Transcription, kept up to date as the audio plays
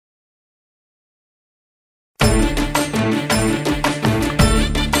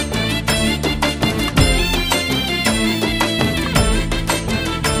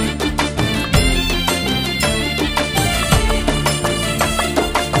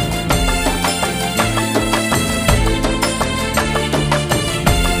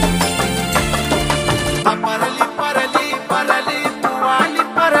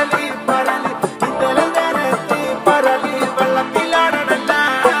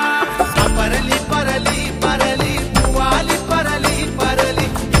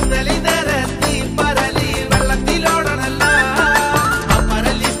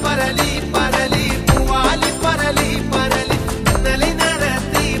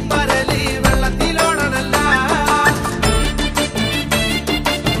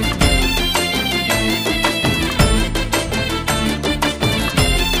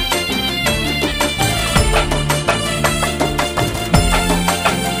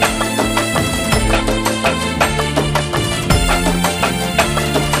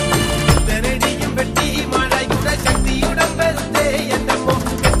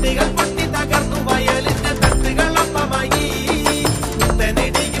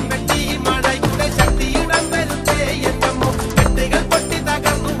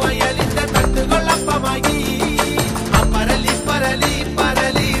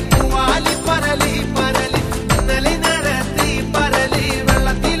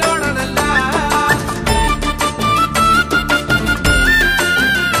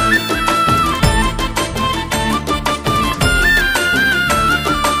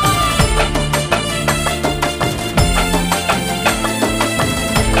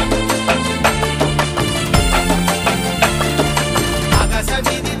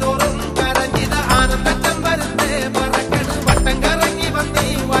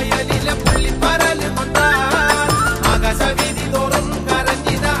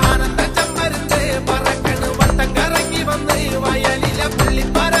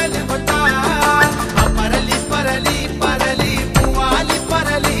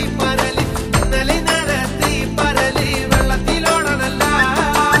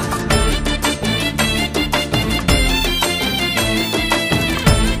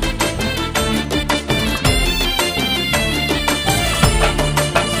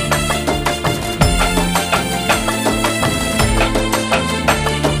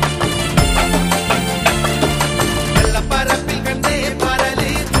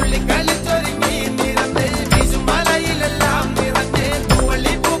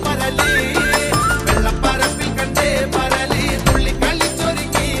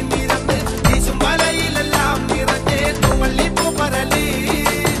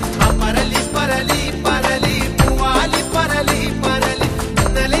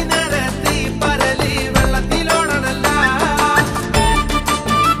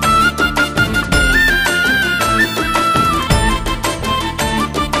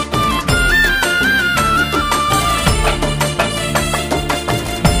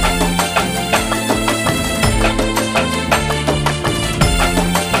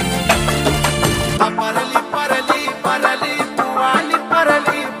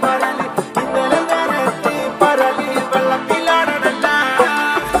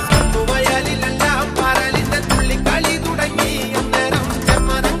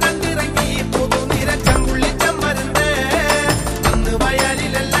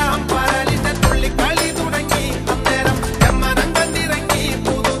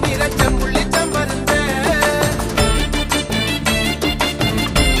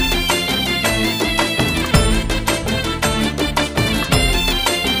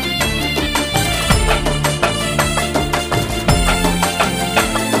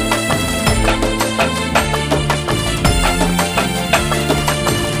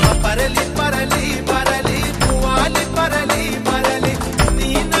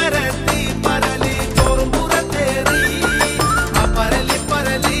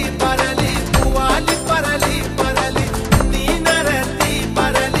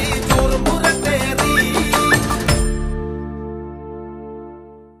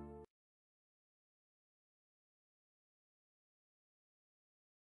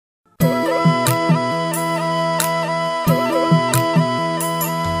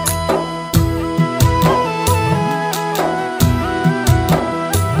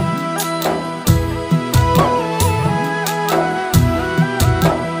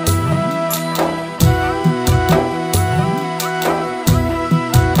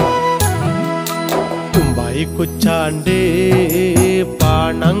Umbayi Kuchand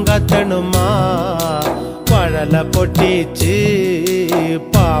Panangattanuma Parala Pottichu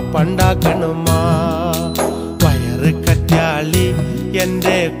Papandakanuma Vayaru Katyali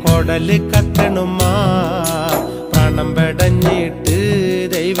Ende Kodalu Kattanuma Pranam Pedanjittu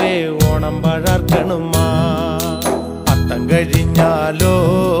Deive Onnam Valarkkanuma Attam Kazhinjalo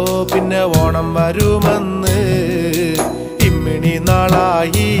Pinne Onnam Varumannu Immini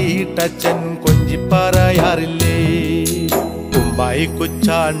Naalayi Tachan Konji Parayarille Umbayi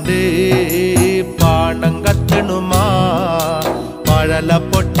Kuchand Panangattanuma Parala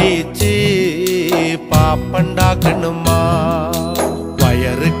Pottichu Papandakanuma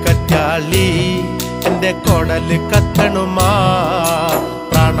Vayaru Katyali Ende Kodalu Kattanuma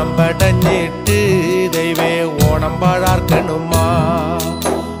Pranam Pedanjittu Deive Onnam Valarkkanuma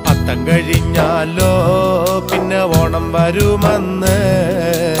Attam Kazhinjalo Pinne Onnam Varumannu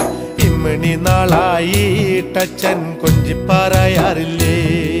Immini Naalayi Tachan Konji Parayarille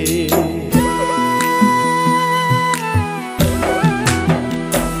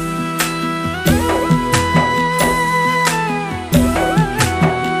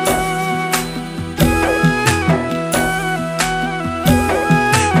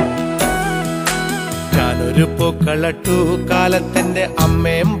പൂക്കളട്ടു കാലത്തിന്റെ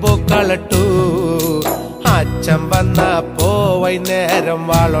അമ്മയും പൂക്കളട്ടു അച്ഛൻ വന്നപ്പോ വൈകുന്നേരം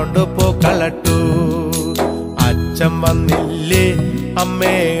വാളോണ്ട് പൂക്കളട്ടു അച്ഛൻ വന്നില്ലേ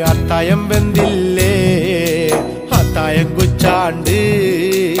അമ്മേ അത്തായം വെന്തില്ലേ അത്തായം കുച്ചാണ്ട്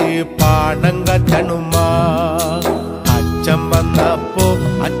പാണങ്കത്തനുമ്മ അച്ഛൻ വന്നപ്പോ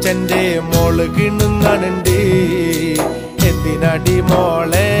അച്ഛന്റെ മോള് കിണുങ്ങണുണ്ട് എന്തിനടി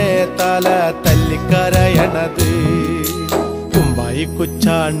മോളെ തല തല്ലിക്കരയണത് Umbayi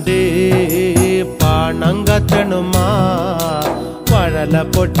Kuchand Panangattanuma Parala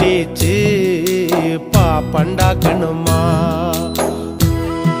Pottichu Papandakanuma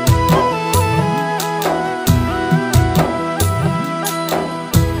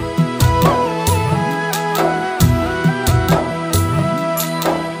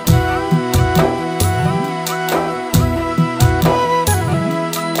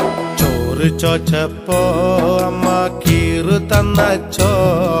ചോച്ചപ്പോ അമ്മ കീറു തന്നച്ചോ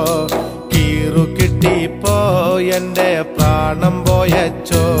കീറു കിട്ടിപ്പോ എന്റെ പ്രാണം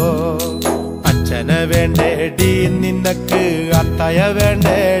പോയച്ചോ അച്ഛനെ വേണ്ടേടി നിനക്ക് അത്തായ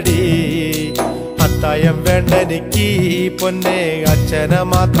വേണ്ടേടി അത്തായം വേണ്ടെനിക്ക് പൊന്നെ അച്ഛനെ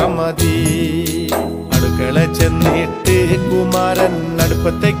മാത്രം മതി അടുക്കള ചെന്നിട്ട് കുമാരൻ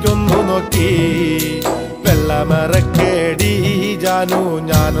അടുപ്പത്തേക്കൊന്നു നോക്കി വെള്ളമറക്കേടി ജാനു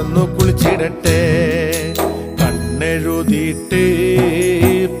ഞാനൊന്നു കുളിച്ചിടട്ടെ കണ്ണെഴുതിയിട്ട്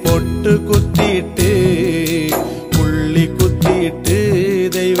പൊട്ട് കുത്തിയിട്ട് പുള്ളി കുത്തിയിട്ട്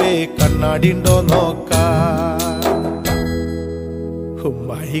ദൈവേ കണ്ണാടിണ്ടോ നോക്കാൻ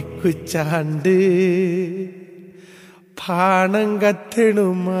Umbayi Kuchand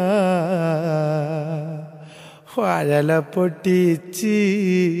Panangattanuma Parala Pottichu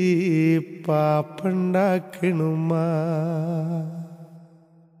Papandakanuma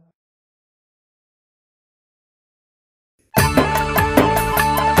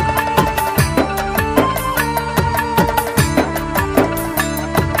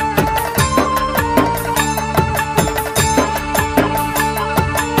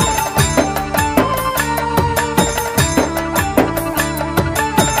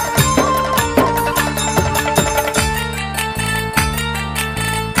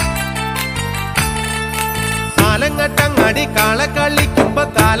Aalangattangadi kalakalikkubbo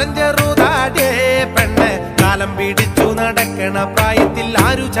kalam cherudade penne kalam pidichu nadakkana prayithil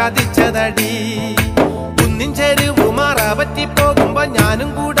aaru chadichadadi kunnin cheruvu marapatti pogumbo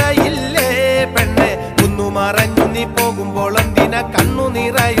njanum kuda ille penne kunnu maranju nee pogumbol endina kannu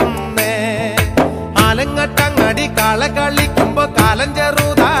nirayunne Aalangattangadi kalakalikkubbo kalam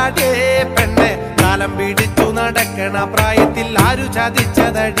cherudade penne kalam pidichu nadakkana prayithil aaru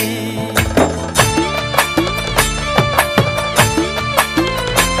chadichadadi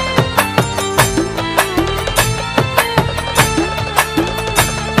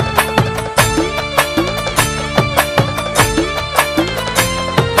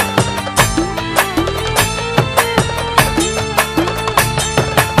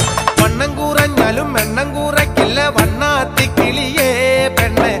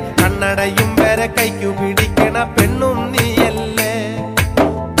കൈക്കു പിടിക്കണ പെണ്ണും നീയല്ലേ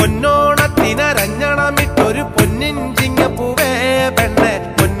പൊന്നോണ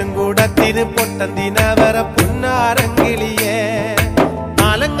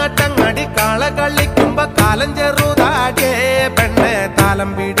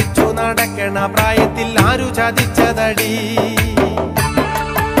പിടിച്ചു നടക്കണ പ്രായത്തിൽ ആരു ചതിച്ചതടി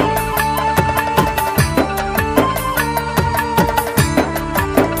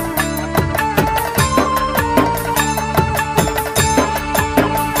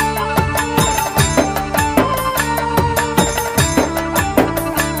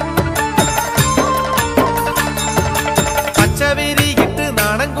പച്ചവിരിയിട്ട്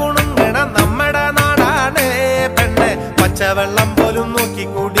നാണം കുണുങ്ങണ നമ്മടെ നാടാണ് പെണ്ണെ പച്ചവെള്ളം പോലും നോക്കി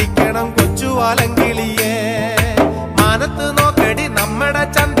കുടിക്കണം കൊച്ചുവാലങ്കിളിയെ മാനത്ത് നോക്കടി നമ്മടെ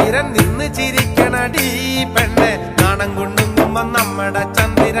ചന്ദ്രൻ നിന്ന് ചിരിക്കണടി പെണ്ണെ നാണം കുണുങ്ങുമ്പോ നമ്മടെ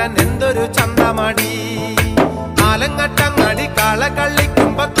ചന്ദ്രൻ എന്തൊരു ചന്തമടി ആലങ്ങട്ടങ്ങടി കാള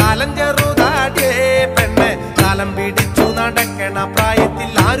കളിക്കുമ്പോ കാലം ചെറുതാടിയേ പെണ്ണെ കാലം പിടിച്ചു നടക്കണ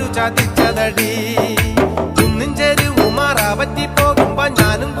പ്രായത്തിൽ ആരു ചതിച്ചതടി പറ്റി പോകുമ്പോ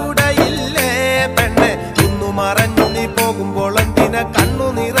ഞാനും കൂടെ ഇല്ലേ പെണ്ണെ കുന്നു മറഞ്ഞു നീ പോകുമ്പോൾ എന്തിന കണ്ണു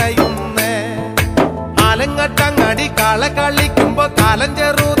നിറയുന്നേ ആലങ്ങട്ടങ്ങടി കാള കളിക്കുമ്പോ കാലം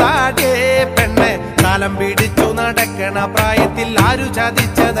ചെറുതാടിയേ പെണ്ണെ കാലം പിടിച്ചു നടക്കണ പ്രായത്തിൽ ആരു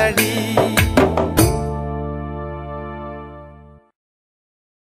ചതിച്ചതടി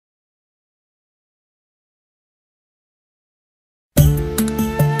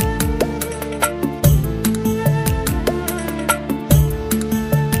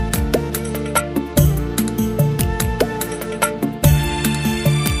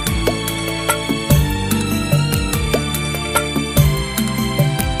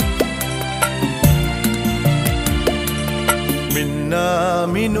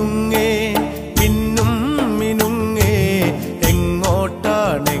മിനുങ്ങേ മിന്നും മിനുങ്ങേ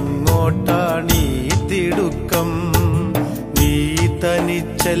എങ്ങോട്ടാണീ തിടുക്കം നീ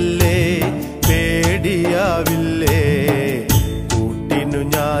തനിച്ചല്ലേ പേടിയാവില്ലേ കൂട്ടിനു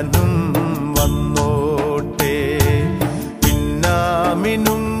ഞാനും വന്നോട്ടെ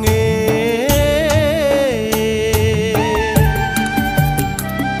മിന്നുങ്ങേ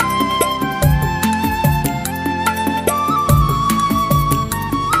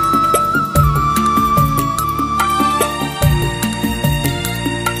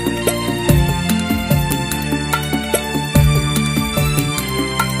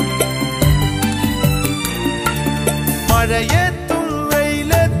മഴയെത്തും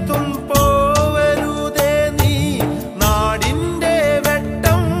വെയിലെത്തും പോവരുതേ നീ നാടിന്റെ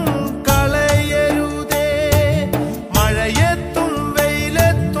വെട്ടം കളയരുതേ മഴയെത്തും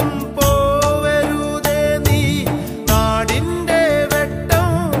വെയിലെത്തും പോവരുതേ നീ നാടിന്റെ വെട്ടം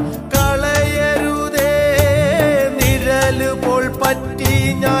കളയരുതേ നിഴല് പോൽ പറ്റി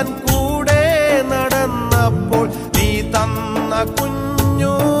ഞാൻ കൂടെ നടന്നപ്പോൾ നീ തന്ന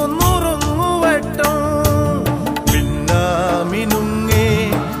കുഞ്ഞു നുറുങ്ങുവെട്ടം മിനുങ്ങേ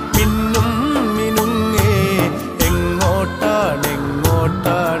മിന്നും മിനുങ്ങേ എങ്ങോട്ടാണീ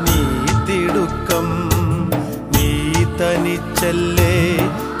തിടുക്കം നീ തനിച്ചല്ലേ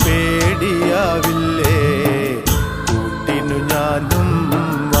പേടിയാവില്ലേ കൂട്ടിനു ഞാനും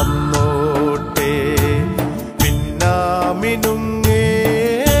വന്നോട്ടെ മിനുങ്ങേ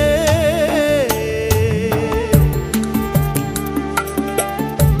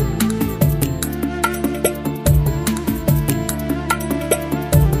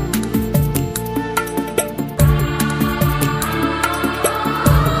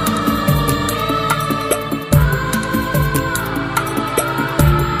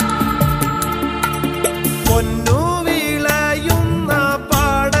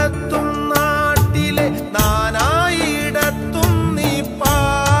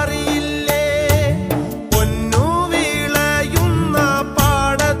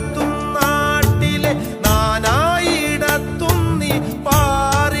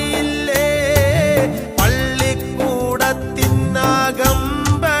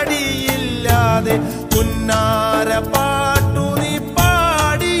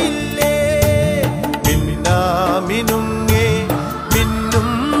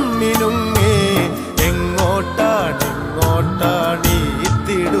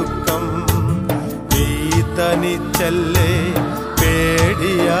തനിച്ചല്ലേ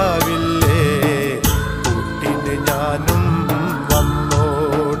പേടിയാവില്ലേ കൂട്ടിന് ഞാനും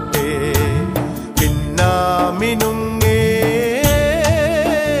വന്നോട്ടെ മിനുങ്ങേ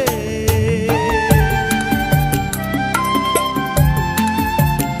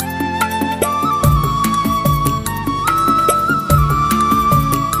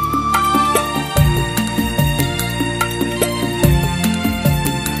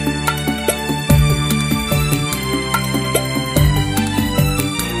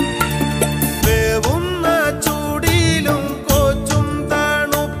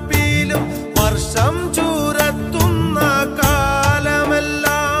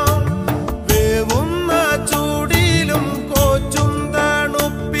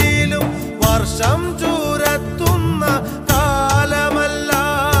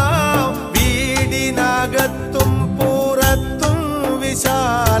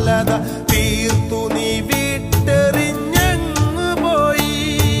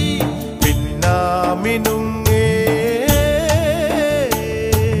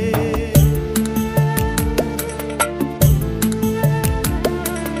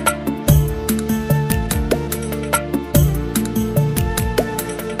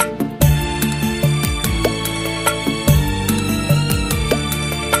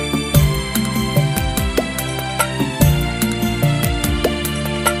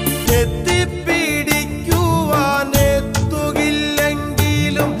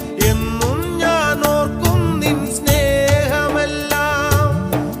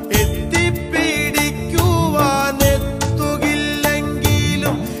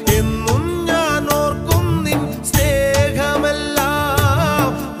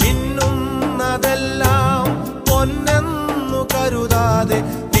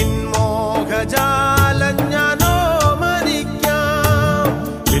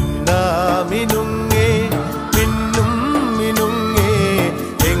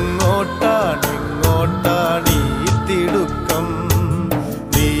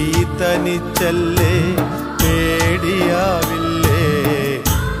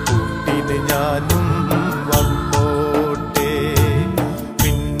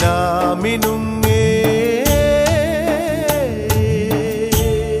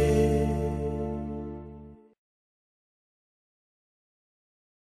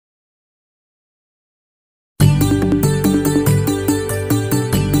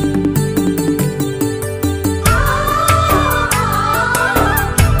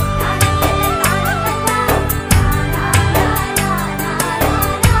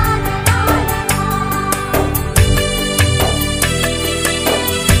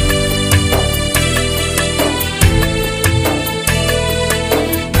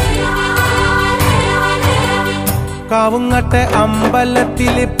കാവുങ്ങട്ടെ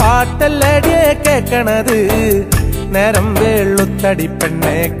അമ്പലത്തില് പാട്ടല്ലടിയെ കേക്കണത് നേരം വെള്ളുത്തടി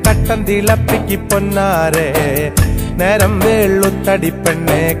പെണ്ണെ കട്ടൻ തിളപ്പിക്ക് പൊന്നാരെ നേരം വെള്ളുത്തടി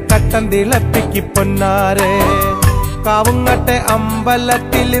പെണ്ണെ കട്ടൻ തിളപ്പിക്ക് പൊന്നാരെ കാവുങ്ങട്ടെ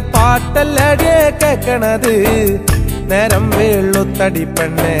അമ്പലത്തില് പാട്ടല്ലടിയെ കേക്കണത് നേരം വെള്ളുത്തടി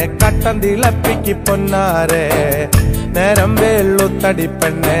പെണ്ണെ കട്ടൻ തിളപ്പിക്ക് പൊന്നാരെ നേരം വെള്ളുത്തടി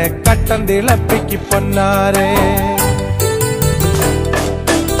പെണ്ണെ കട്ടൻ തിളപ്പിക്ക് പൊന്നാരെ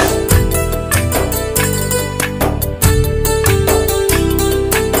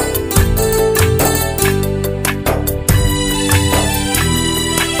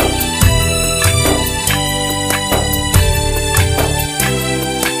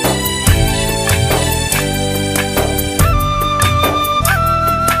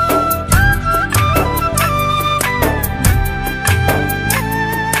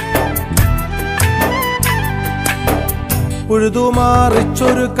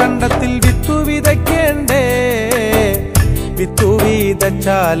ഉഴുതുമാറിച്ചൊരു കണ്ടത്തിൽ വിത്തു വിതയ്ക്കേണ്ടേ വിത്തു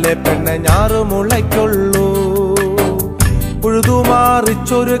വിതച്ചാലേ പെണ്ണെ ഞാറു മുളയ്ക്കുള്ളൂ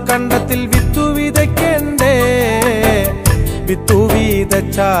ഉഴുതുമാറിച്ചൊരു കണ്ടത്തിൽ വിത്തു വിതയ്ക്കേണ്ടേ വിത്തു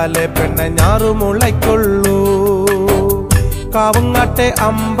വിതച്ചാലേ പെണ്ണെ ഞാറു മുളയ്ക്കുള്ളൂ കാവുങ്ങാട്ടെ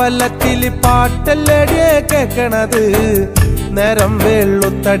അമ്പലത്തിൽ പാട്ടല്ലടിയെ കേക്കണത് നേരം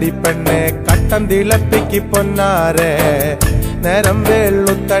വെള്ളുത്തടി പെണ്ണെ കട്ടൻ തിളപ്പിക്ക് പൊന്നാരെ നേരം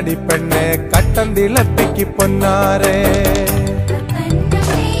വെള്ളുത്തടി പെണ്ണെ കട്ടൻ തിളപ്പിക്ക് പൊന്നാരെ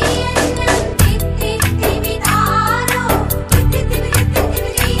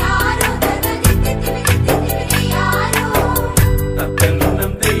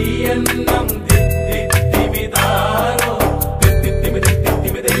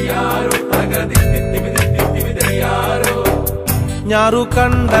ഞാറു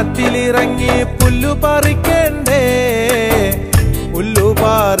കണ്ടത്തിലിറങ്ങി പുല്ലു പറിക്കണ്ടേ പുല്ലു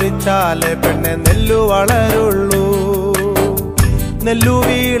പറിച്ചാലേ പെണ്ണെ നെല്ലു വളരുള്ളൂ നെല്ലു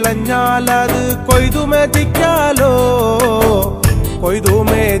വീളഞ്ഞാലത് കൊയ്തു മെതിക്കാലോ കൊയ്തു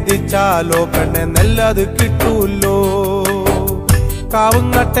മെതിച്ചാലോ പെണ്ണെ നെല്ലത് കിട്ടൂല്ലോ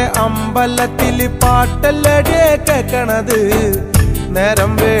കാവുങ്ങട്ടെ അമ്പലത്തില് പാട്ടല്ലടിയെ കേക്കണത്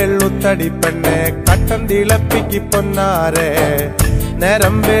നേരം വെള്ളുത്തടി പെണ്ണെ കട്ടൻ തിളപ്പിക്ക് പൊന്നാരെ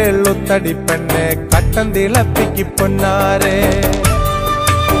നേരം വെള്ളുത്തടി പെണ്ണെ കട്ടൻ തിളപ്പിക്ക് പൊന്നാരെ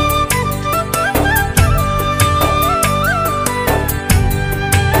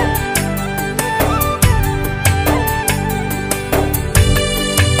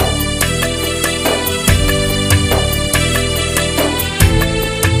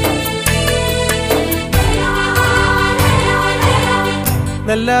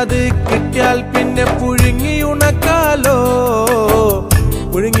നെല്ലത് കിട്ടിയാൽ പിന്നെ പുഴുങ്ങിയുണക്കാലോ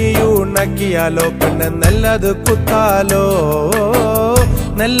പുഴുങ്ങിയുണക്കിയാലോ പെണ്ണെ നെല്ലത് കുത്താലോ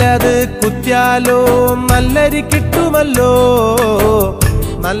നെല്ലത് കുത്തിയാലോ നല്ലരി കിട്ടുമല്ലോ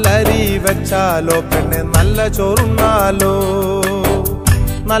നല്ലരി വെച്ചാലോ പെണ്ണെ നല്ല ചോറുണ്ണാലോ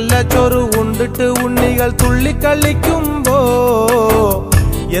നല്ല ചോറ് ഉണ്ടിട്ട് ഉണ്ണികൾ തുള്ളിക്കളിക്കുമ്പോ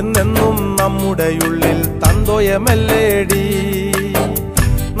എന്നെന്നും നമ്മുടെ ഉള്ളിൽ തന്തോയമല്ലേടി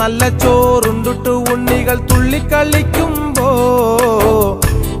നല്ല ചോറുണ്ടിട്ട് ഉണ്ണികൾ തുള്ളിക്കളിക്കുമ്പോ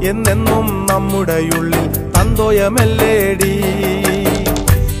എന്നെന്നും നമ്മുടെ ഉള്ളിൽ തന്തോയമല്ലേടി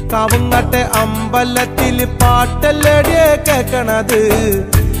കാവുങ്ങട്ടെ അമ്പലത്തില് പാട്ടല്ലടിയെ കേക്കണത്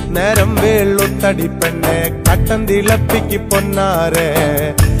നേരം വെള്ളുത്തടി പെണ്ണെ കട്ടൻ തിളപ്പിക്ക് പൊന്നാരെ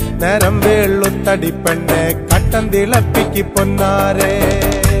നേരം വെള്ളുത്തടി പെണ്ണെ കട്ടൻ തിളപ്പിക്ക് പൊന്നാരെ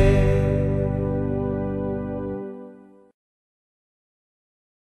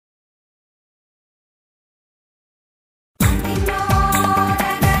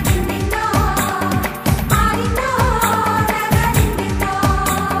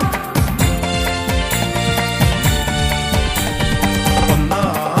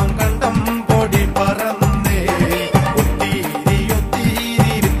Onnam Kandam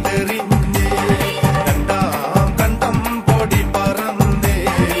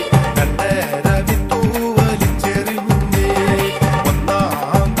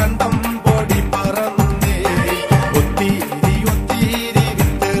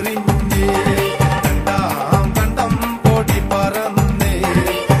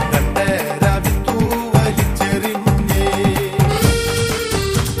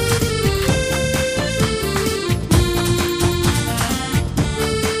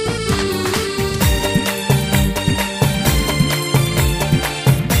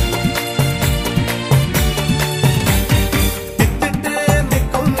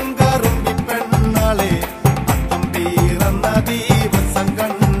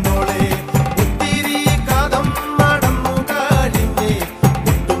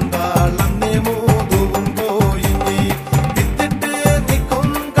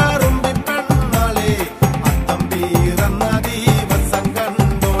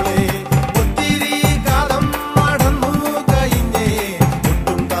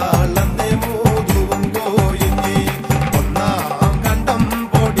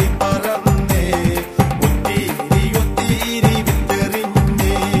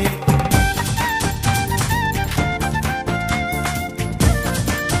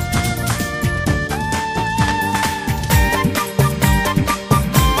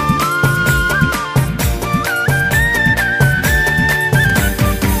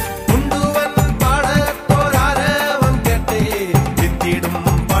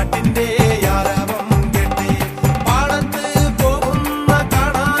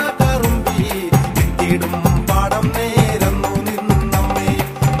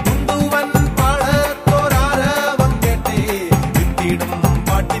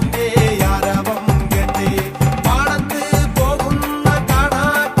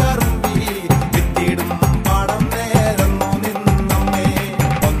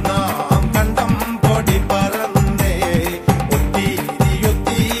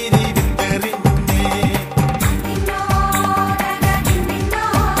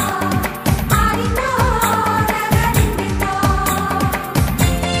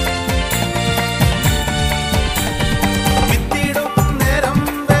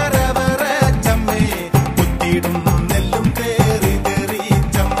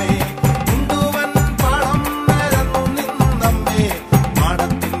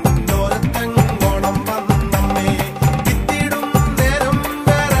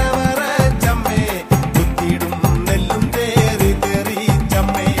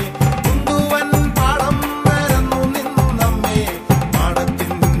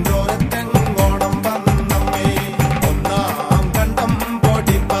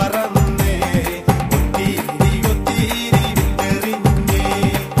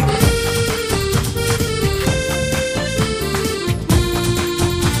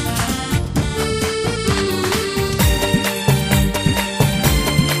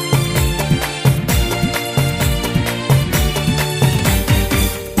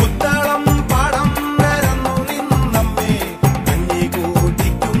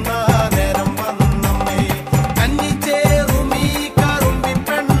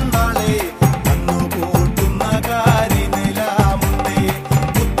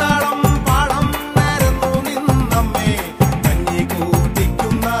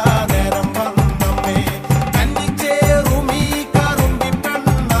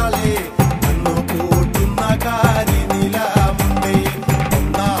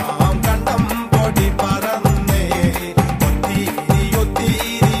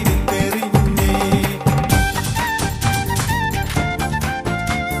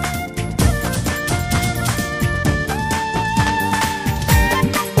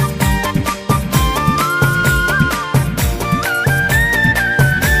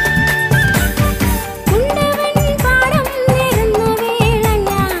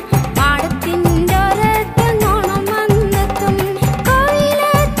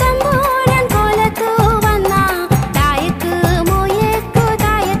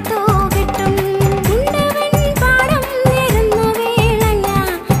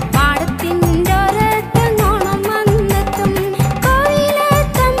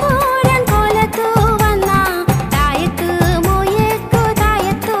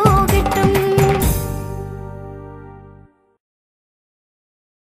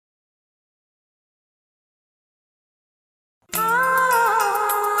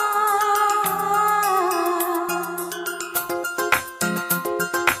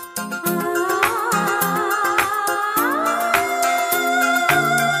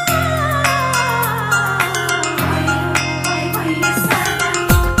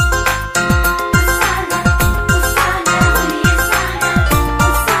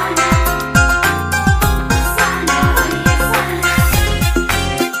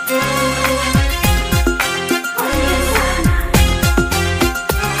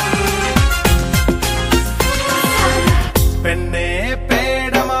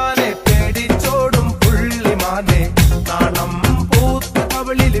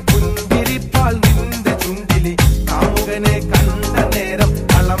കവിളില് പുഞ്ചിരിപ്പാൽ നിന്റെ ചുണ്ടില് കാമുകനെ കണ്ട നേരം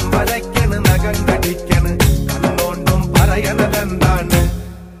കളം വരയ്ക്കണ് നഖം കടിക്കണ് കണ്ണോണ്ടും പറയണതെന്താണ്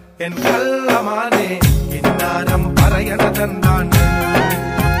എൻ കള്ളമാനെ കിന്നാരം പറയണതെന്താണ്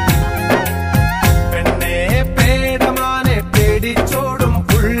പെണ്ണെ പേടമാനെ പേടിച്ചോടും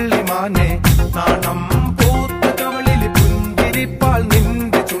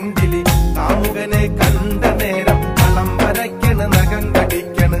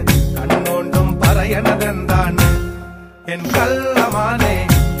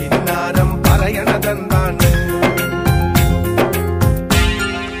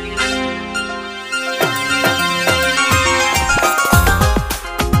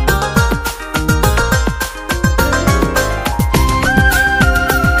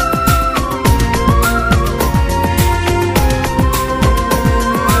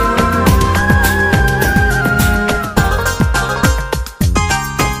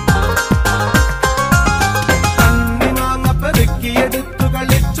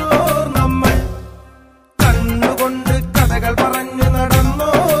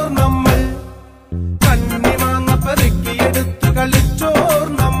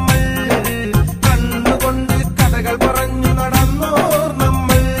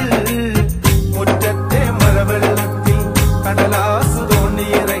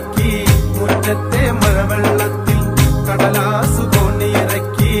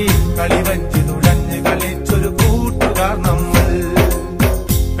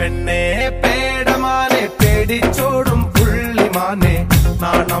പുള്ളിമാനെ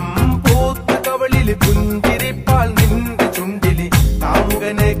നാണം പൂത്ത കവളില് പുഞ്ചിരിപ്പാൽ നിന്റെ ചുണ്ടില്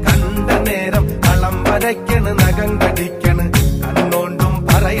കാമുകനെ കണ്ട നേരം കളം വരയ്ക്കണ് നഖം കടിക്കണ് കണ്ണോണ്ടും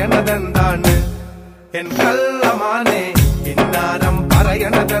പറയണതെന്താണ് എൻ കള്ളമാനെ കിന്നാരം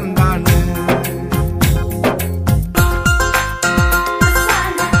പറയണതെന്താണ്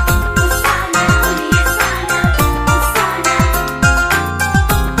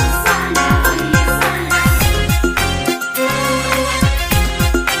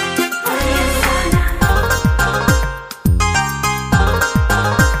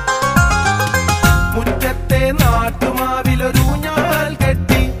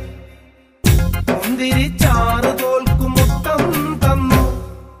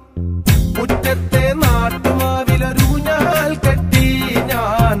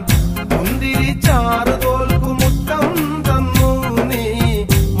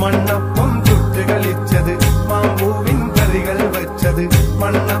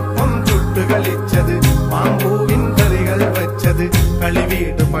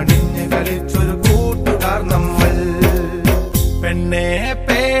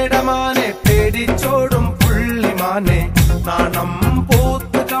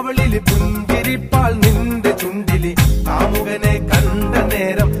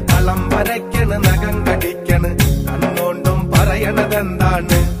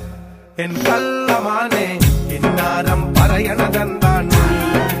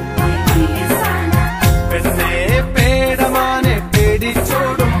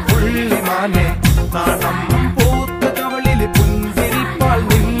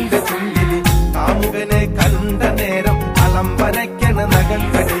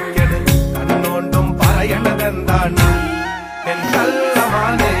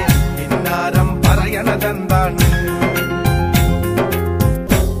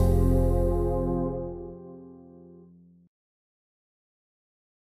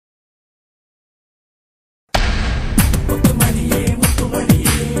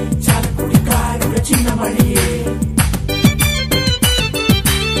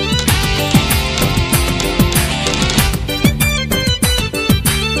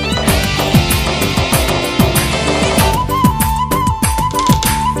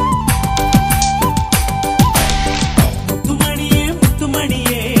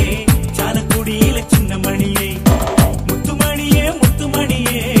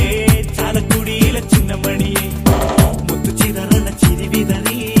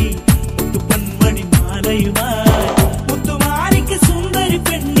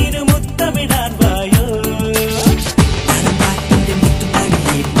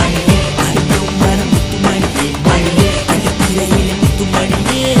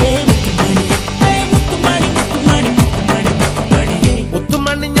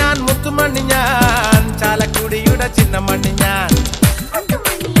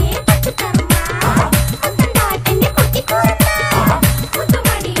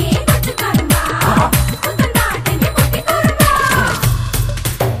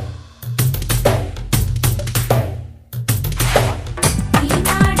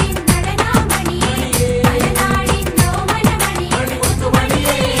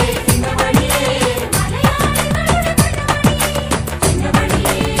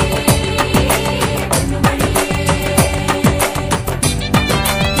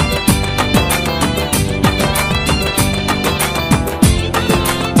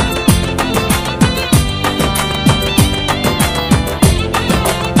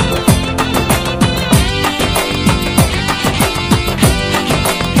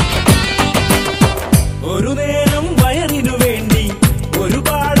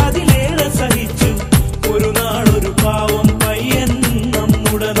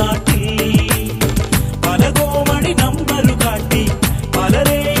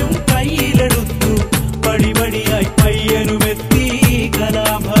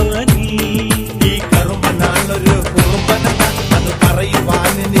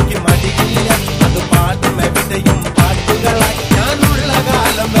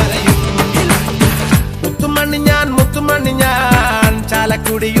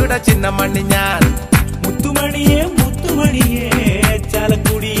ചാലക്കുടിയുടെ ചിന്നമണി ഞാൻ. മുത്തുമണിയെ മുത്തുമണിയെ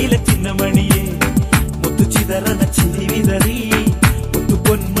ചാലക്കുടിയിലെ ചിന്നമണിയെ മുത്തു ചിതറണ ചിരി വിതറി മുത്തു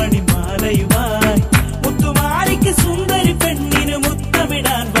പൊന്മണി മാലയുമായി മുത്തുമാരിക്ക് സുന്ദരി പെണ്ണിന്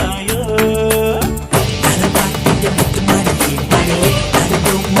മുത്തമിടാൻ വായോ.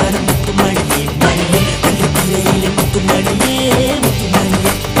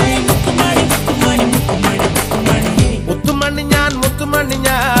 മുത്തുമണി ഞാൻ മുത്തുമണി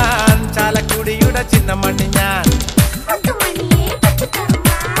ഞാൻ ചാലക്കുടിയുടെ ചിന്നമണി ഞാൻ.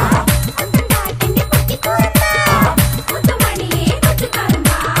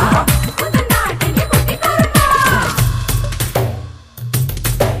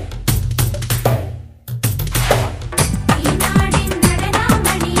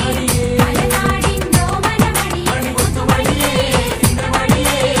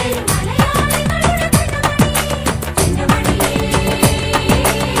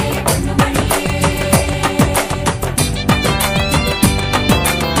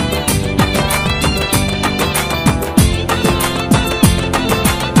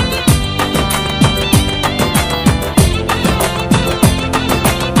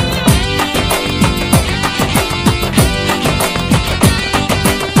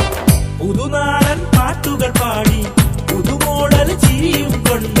 പുതുനാടൻ പാട്ടുകൾ പാടി പുതുമോടൽ ചിരിയും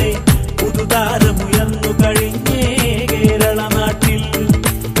കൊണ്ട് പുതുതാരമുയർന്നു കഴിഞ്ഞേ കേരള നാട്ടിൽ.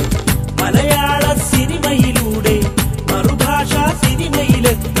 മലയാള സിനിമയിലൂടെ മറുഭാഷാ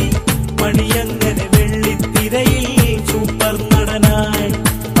സിനിമയിലെത്തി മണിയങ്ങനെ വെള്ളിത്തിരയിൽ സൂപ്പർ നടനായി.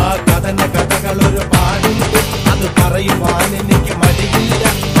 ആ കഥന്റെ കഥകൾ ഒരുപാടുണ്ട്, അത് പറയുവാൻ എനിക്ക് മടിയില്ല.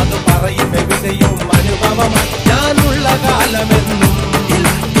 അത് പറയും എവിടെയും അനുഭവം ഞാനുള്ള കാലമെന്നും.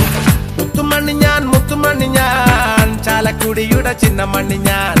 മുത്തുമണി ഞാൻ ചാലക്കുടിയുടെ ചിന്നമണി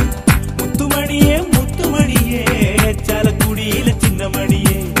ഞാൻ. മുത്തുമണിയെ